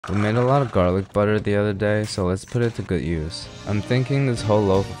We made a lot of garlic butter the other day, so let's put it to good use. I'm thinking this whole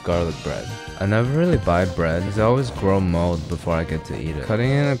loaf of garlic bread. I never really buy bread, as I always grow mold before I get to eat it. Cutting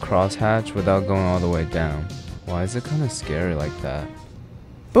in a crosshatch without going all the way down. Why is it kinda scary like that?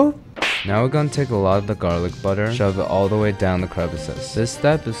 Boop! Now we're gonna take a lot of the garlic butter, shove it all the way down the crevices. This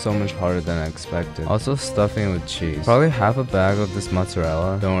step is so much harder than I expected. Also stuffing it with cheese. Probably half a bag of this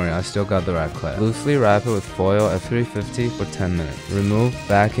mozzarella. Don't worry, I still got the raclette. Loosely wrap it with foil at 350 for 10 minutes. Remove,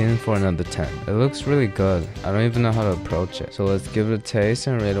 back in for another 10. It looks really good. I don't even know how to approach it. So let's give it a taste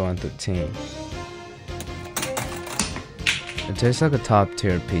and rate it 1 through 10. It tastes like a top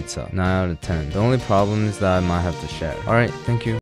tier pizza, 9 out of 10. The only problem is that I might have to share. Alright, thank you.